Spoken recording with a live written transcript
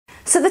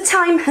So the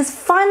time has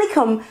finally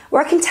come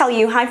where I can tell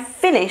you how I've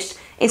finished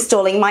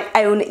installing my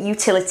own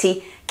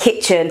utility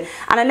kitchen.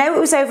 And I know it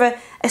was over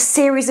a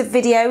series of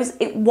videos.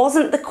 It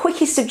wasn't the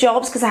quickest of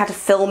jobs because I had to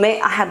film it.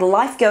 I had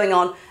life going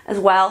on as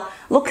well.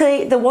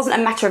 Luckily, there wasn't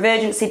a matter of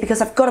urgency because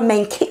I've got a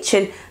main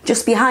kitchen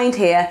just behind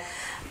here.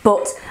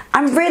 But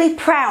I'm really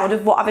proud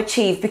of what I've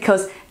achieved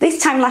because this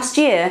time last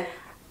year,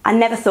 I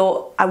never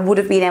thought I would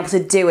have been able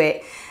to do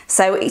it.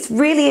 So it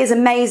really is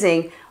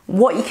amazing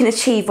what you can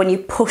achieve when you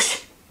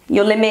push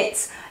your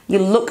limits. You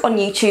look on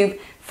YouTube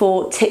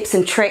for tips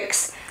and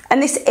tricks,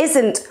 and this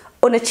isn't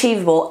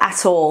unachievable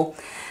at all.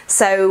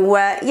 So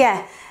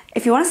yeah,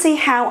 if you want to see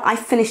how I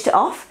finished it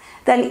off,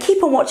 then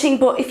keep on watching.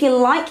 But if you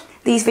like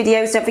these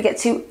videos, don't forget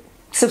to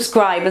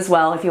subscribe as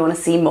well if you want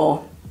to see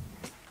more.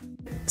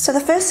 So the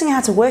first thing I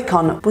had to work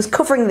on was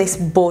covering this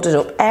boarded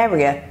up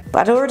area, but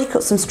I'd already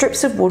cut some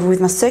strips of wood with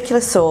my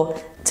circular saw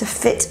to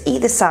fit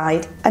either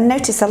side, and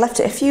notice I left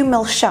it a few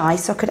mils shy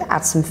so I could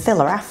add some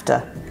filler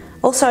after.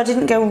 Also, I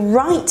didn't go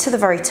right to the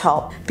very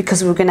top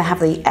because we were going to have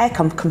the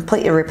aircon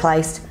completely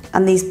replaced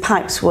and these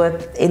pipes were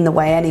in the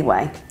way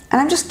anyway.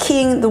 And I'm just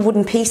keying the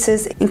wooden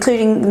pieces,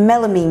 including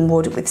melamine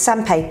wood, with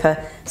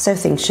sandpaper so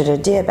things should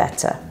adhere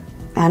better.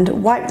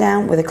 And wipe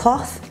down with a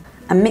cloth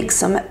and mix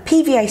some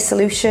PVA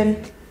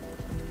solution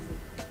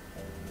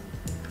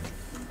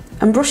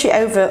and brush it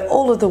over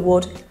all of the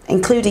wood,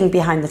 including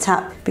behind the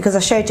tap, because I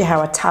showed you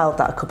how I tiled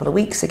that a couple of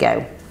weeks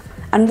ago.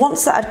 And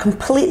once that had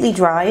completely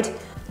dried,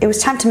 it was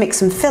time to mix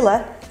some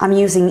filler. I'm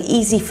using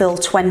Easy Fill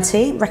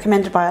 20,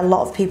 recommended by a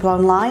lot of people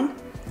online.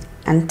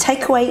 And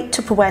takeaway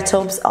Tupperware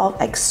tubs are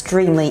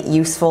extremely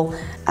useful.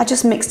 I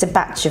just mixed a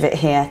batch of it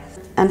here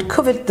and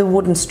covered the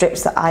wooden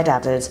strips that I'd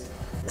added.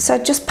 So I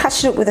just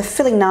patched it up with a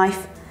filling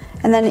knife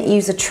and then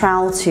use a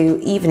trowel to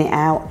even it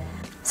out.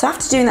 So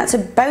after doing that to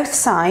both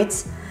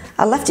sides,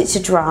 I left it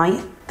to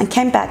dry and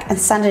came back and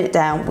sanded it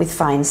down with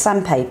fine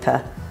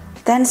sandpaper.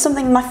 Then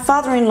something my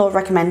father-in-law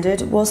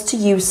recommended was to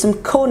use some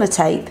corner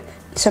tape.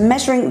 So I'm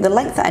measuring the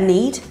length that I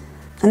need,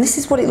 and this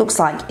is what it looks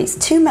like. It's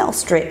 2 metal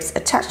strips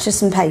attached to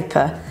some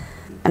paper,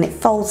 and it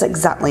folds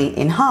exactly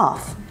in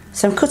half.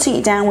 So I'm cutting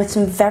it down with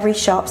some very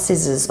sharp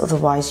scissors,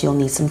 otherwise you'll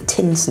need some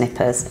tin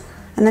snippers.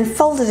 And then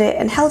folded it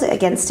and held it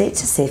against it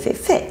to see if it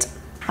fit.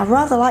 I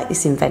rather like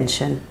this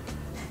invention.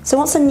 So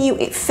once I knew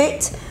it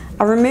fit,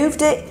 I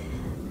removed it,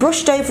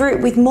 brushed over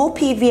it with more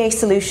PVA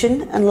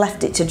solution and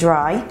left it to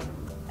dry,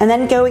 and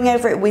then going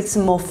over it with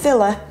some more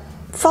filler,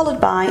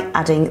 followed by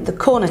adding the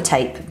corner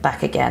tape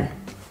back again.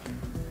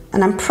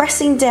 And I'm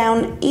pressing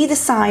down either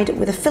side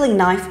with a filling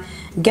knife,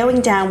 going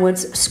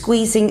downwards,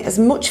 squeezing as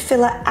much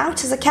filler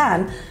out as I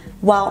can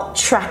while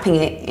trapping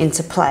it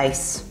into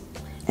place.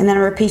 And then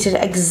I repeated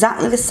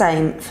exactly the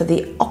same for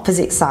the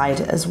opposite side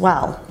as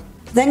well.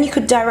 Then you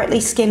could directly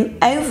skim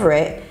over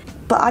it,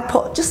 but I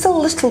put just a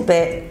little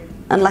bit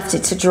and left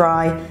it to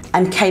dry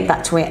and came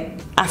back to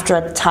it after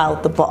I'd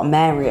tiled the bottom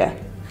area.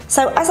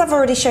 So as I've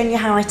already shown you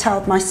how I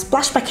tiled my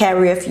splashback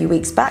area a few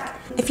weeks back,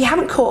 if you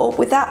haven't caught up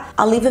with that,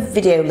 I'll leave a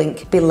video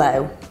link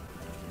below.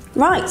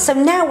 Right, so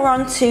now we're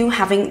on to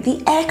having the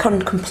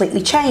aircon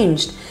completely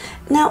changed.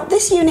 Now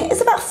this unit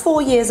is about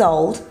 4 years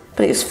old,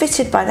 but it was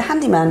fitted by the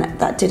handyman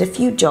that did a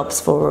few jobs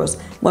for us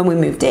when we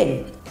moved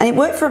in. And it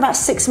worked for about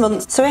 6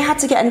 months, so I had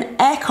to get an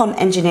aircon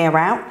engineer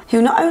out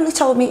who not only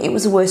told me it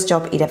was the worst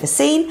job he'd ever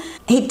seen,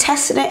 he'd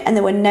tested it and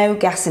there were no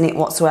gas in it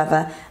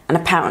whatsoever, and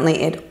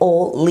apparently it had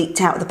all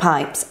leaked out of the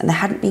pipes and they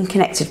hadn't been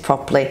connected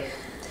properly.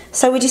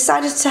 So we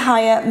decided to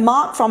hire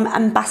Mark from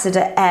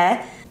Ambassador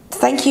Air.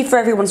 Thank you for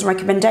everyone's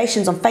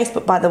recommendations on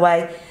Facebook, by the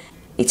way.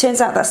 It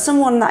turns out that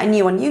someone that I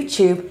knew on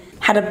YouTube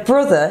had a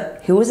brother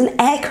who was an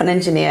aircon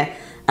engineer,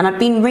 and I've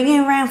been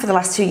ringing around for the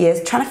last 2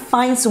 years trying to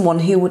find someone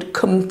who would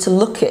come to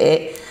look at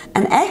it.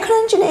 And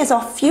aircon engineers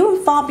are few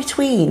and far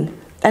between.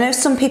 I know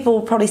some people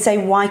will probably say,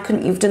 why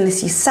couldn't you have done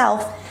this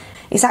yourself?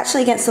 It's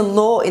actually against the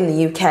law in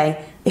the UK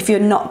if you're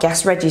not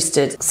gas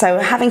registered. So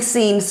having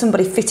seen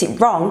somebody fit it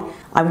wrong,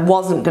 I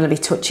wasn't going to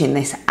be touching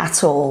this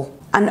at all.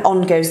 And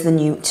on goes the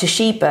new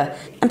Toshiba.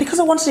 And because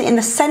I wanted it in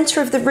the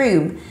centre of the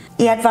room,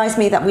 he advised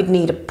me that we'd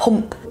need a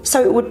pump,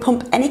 so it would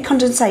pump any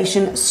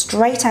condensation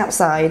straight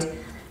outside.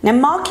 Now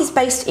Mark is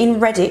based in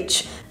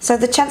Redditch, so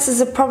the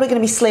chances are probably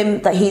going to be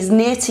slim that he's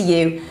near to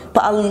you,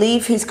 but I'll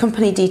leave his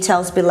company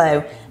details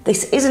below.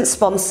 This isn't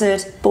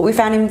sponsored, but we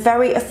found him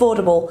very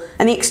affordable,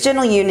 and the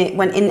external unit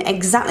went in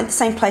exactly the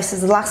same place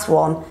as the last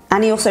one,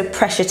 and he also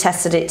pressure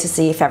tested it to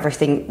see if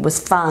everything was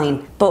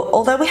fine. But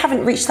although we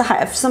haven't reached the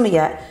height of summer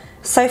yet,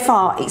 so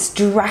far it's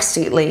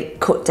drastically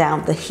cut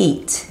down the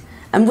heat.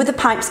 And with the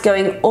pipes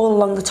going all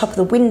along the top of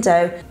the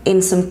window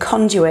in some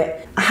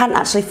conduit, I hadn't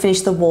actually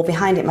finished the wall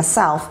behind it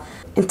myself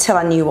until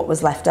I knew what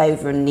was left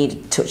over and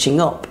needed touching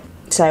up.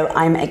 So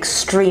I'm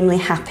extremely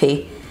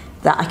happy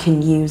that I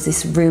can use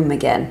this room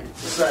again.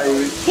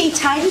 So he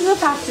tidies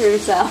up after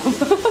himself.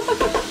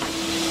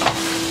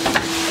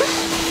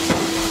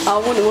 I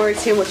wouldn't worry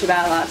too much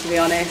about that, to be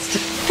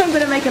honest. I'm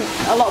going to make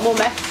a lot more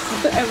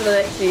mess over the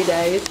next few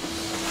days.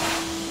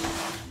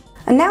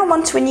 And now I'm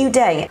on to a new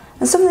day,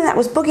 and something that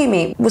was bugging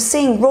me was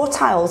seeing raw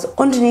tiles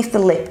underneath the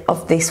lip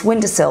of this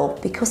windowsill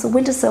because the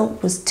windowsill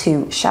was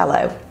too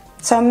shallow.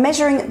 So I'm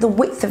measuring the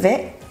width of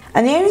it,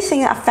 and the only thing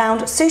that I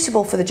found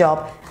suitable for the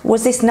job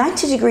was this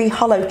 90-degree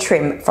hollow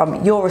trim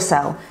from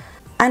Uracell,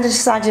 and I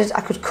decided I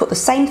could cut the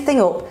same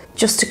thing up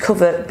just to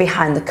cover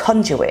behind the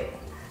conduit.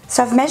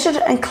 So I've measured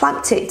and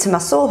clamped it to my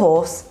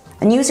sawhorse,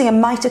 and using a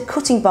mitre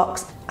cutting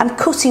box, I'm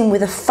cutting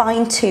with a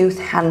fine-tooth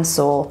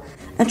handsaw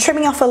and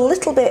trimming off a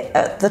little bit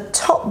at the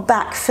top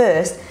back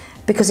first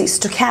because it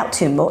stuck out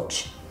too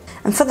much.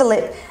 And for the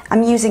lip,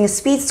 I'm using a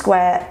speed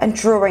square and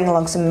drawing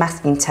along some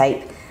masking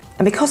tape.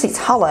 And because it's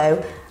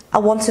hollow, I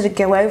wanted to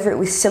go over it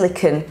with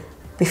silicone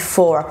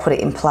before I put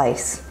it in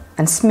place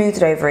and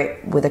smoothed over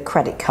it with a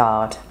credit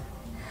card.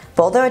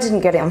 But although I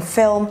didn't get it on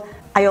film,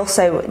 I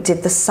also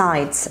did the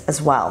sides as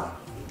well.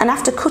 And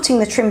after cutting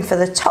the trim for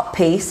the top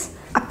piece,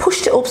 I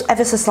pushed it up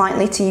ever so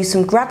slightly to use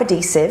some grab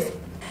adhesive.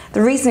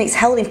 The reason it's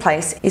held in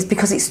place is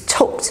because it's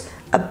tucked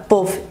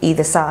above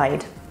either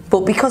side.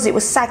 But because it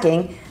was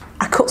sagging,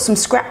 I cut some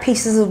scrap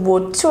pieces of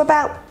wood to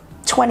about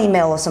 20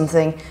 mil or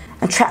something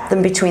and trapped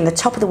them between the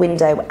top of the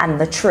window and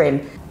the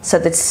trim so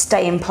they'd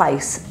stay in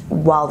place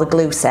while the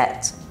glue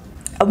set.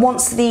 And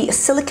once the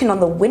silicone on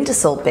the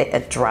windowsill bit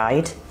had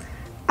dried,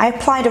 I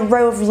applied a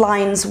row of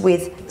lines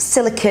with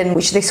silicone,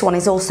 which this one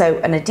is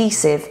also an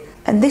adhesive,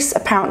 and this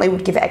apparently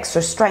would give it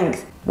extra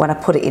strength when I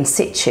put it in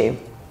situ.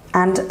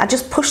 And I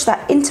just pushed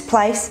that into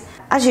place.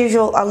 As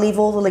usual, I'll leave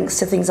all the links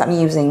to things I'm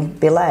using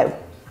below.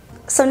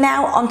 So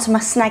now onto my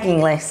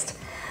snagging list,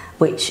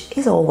 which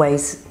is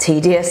always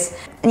tedious.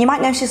 And you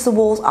might notice the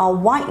walls are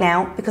white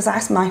now because I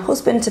asked my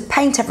husband to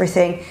paint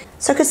everything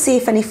so I could see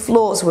if any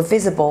flaws were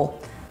visible.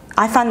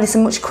 I found this a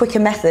much quicker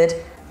method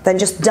than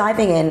just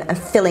diving in and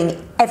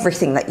filling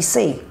everything that you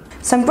see.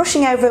 So I'm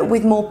brushing over it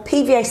with more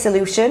PVA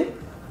solution,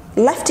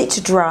 left it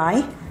to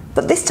dry,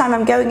 but this time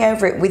I'm going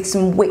over it with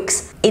some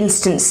Wix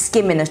instant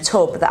skim in a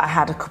tub that I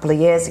had a couple of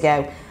years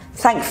ago.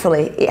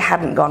 Thankfully, it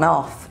hadn't gone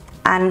off.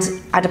 And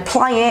I'd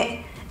apply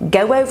it,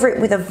 go over it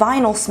with a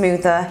vinyl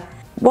smoother.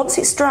 Once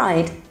it's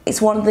dried,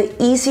 it's one of the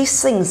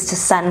easiest things to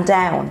sand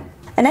down.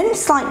 And any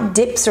slight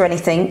dips or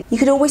anything, you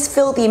could always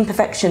fill the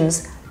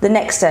imperfections the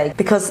next day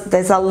because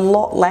there's a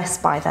lot less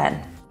by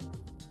then.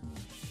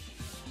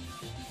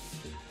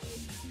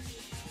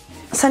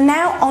 So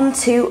now on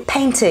to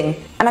painting,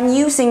 and I'm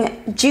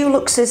using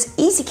Dulux's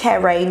Easy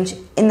Care range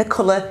in the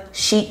colour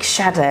Chic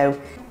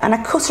Shadow, and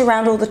I cut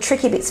around all the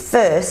tricky bits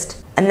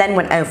first and then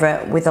went over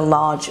it with a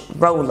large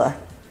roller.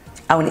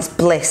 Oh, and it's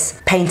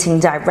bliss painting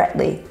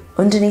directly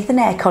underneath an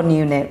aircon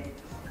unit.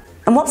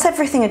 And once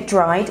everything had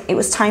dried, it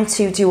was time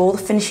to do all the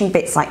finishing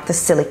bits like the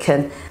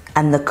silicone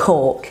and the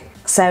cork.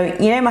 So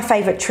you know my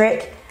favourite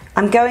trick,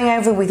 I'm going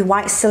over with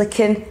white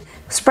silicone,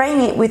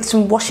 spraying it with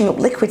some washing up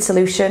liquid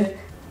solution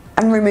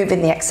and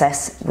removing the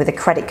excess with a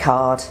credit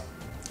card.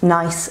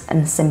 Nice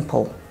and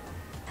simple.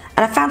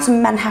 And I found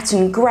some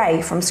Manhattan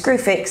Grey from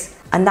Screwfix,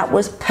 and that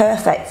was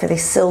perfect for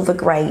this silver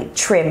grey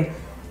trim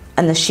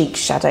and the Chic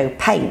Shadow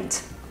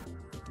paint.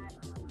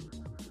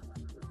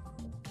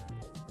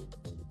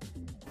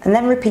 And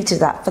then repeated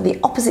that for the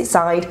opposite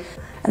side,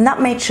 and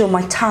that made sure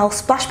my tile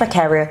splashback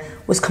area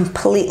was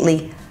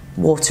completely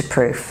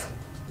waterproof.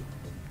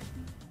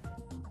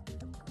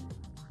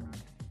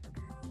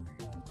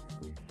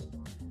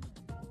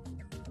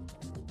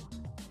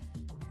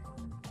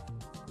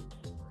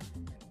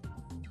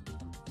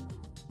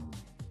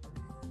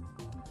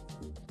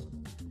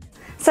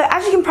 So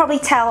as you can probably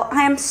tell,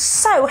 I am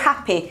so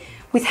happy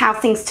with how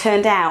things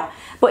turned out.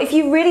 But if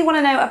you really want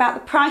to know about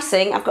the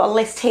pricing, I've got a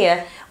list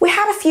here. We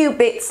had a few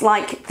bits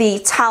like the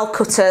tile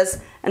cutters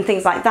and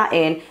things like that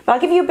in, but I'll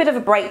give you a bit of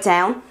a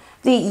breakdown.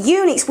 The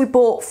units we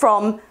bought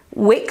from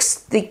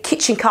Wix, the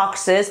kitchen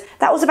carcasses,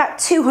 that was about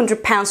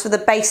 £200 for the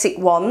basic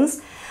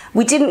ones.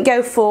 We didn't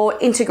go for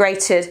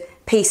integrated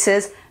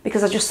pieces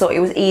because I just thought it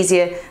was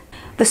easier.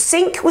 The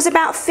sink was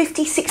about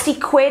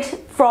 50–60 quid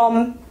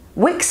from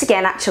Wix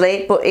again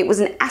actually, but it was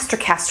an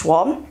Astrocast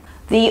one.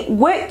 The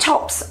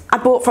worktops I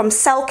bought from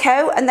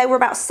Selco and they were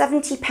about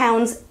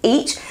 £70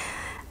 each.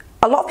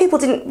 A lot of people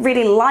didn't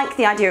really like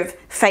the idea of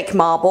fake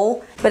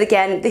marble, but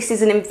again, this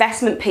is an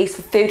investment piece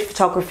for food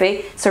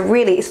photography, so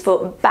really it's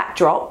for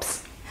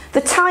backdrops.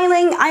 The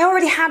tiling, I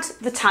already had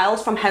the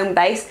tiles from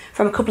Homebase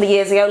from a couple of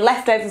years ago,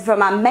 left over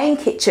from our main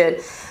kitchen,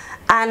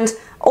 and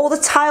all the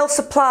tile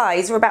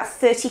supplies were about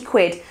 30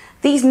 quid.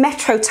 These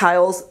Metro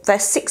tiles, they're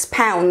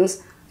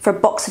 £6 for a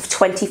box of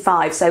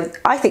 25, so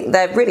I think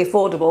they're really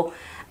affordable.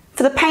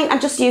 For the paint, I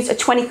just used a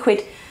 20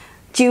 quid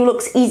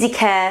Dulux Easy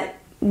Care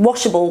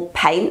washable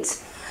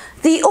paint.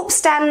 The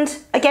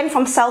upstand, again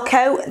from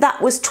Selco,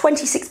 that was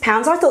 £26.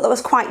 I thought that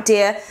was quite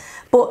dear,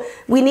 but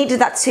we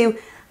needed that to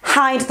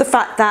hide the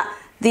fact that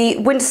the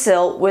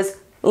windowsill was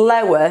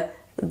lower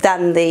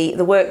than the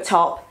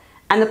worktop.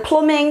 And the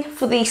plumbing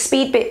for the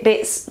speed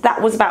bits, that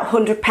was about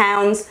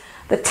 £100.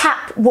 The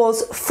tap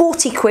was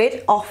 40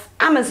 quid off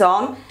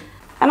Amazon,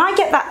 and I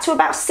get that to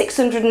about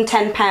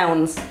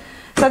 £610.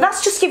 So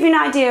that's just to give you an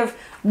idea of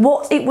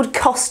what it would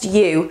cost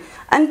you.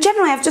 And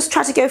generally I've just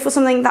tried to go for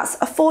something that's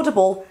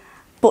affordable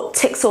but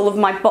ticks all of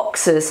my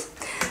boxes.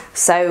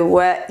 So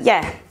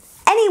yeah,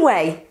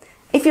 anyway,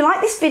 if you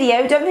like this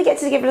video, don't forget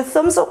to give it a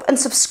thumbs up and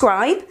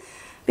subscribe,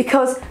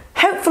 because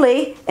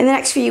hopefully in the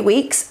next few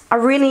weeks I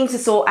really need to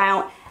sort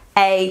out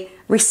a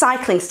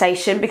recycling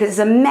station because it's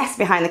a mess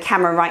behind the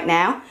camera right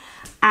now.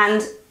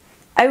 And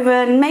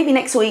over maybe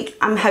next week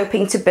I'm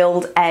hoping to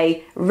build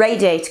a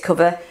radiator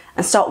cover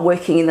and start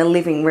working in the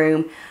living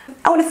room.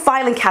 I want a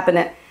filing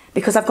cabinet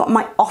because I've got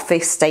my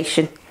office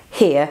station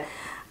here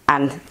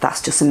and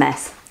that's just a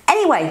mess.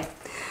 Anyway,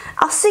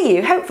 I'll see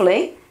you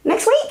hopefully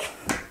next week.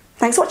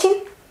 Thanks for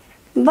watching.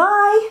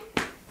 Bye.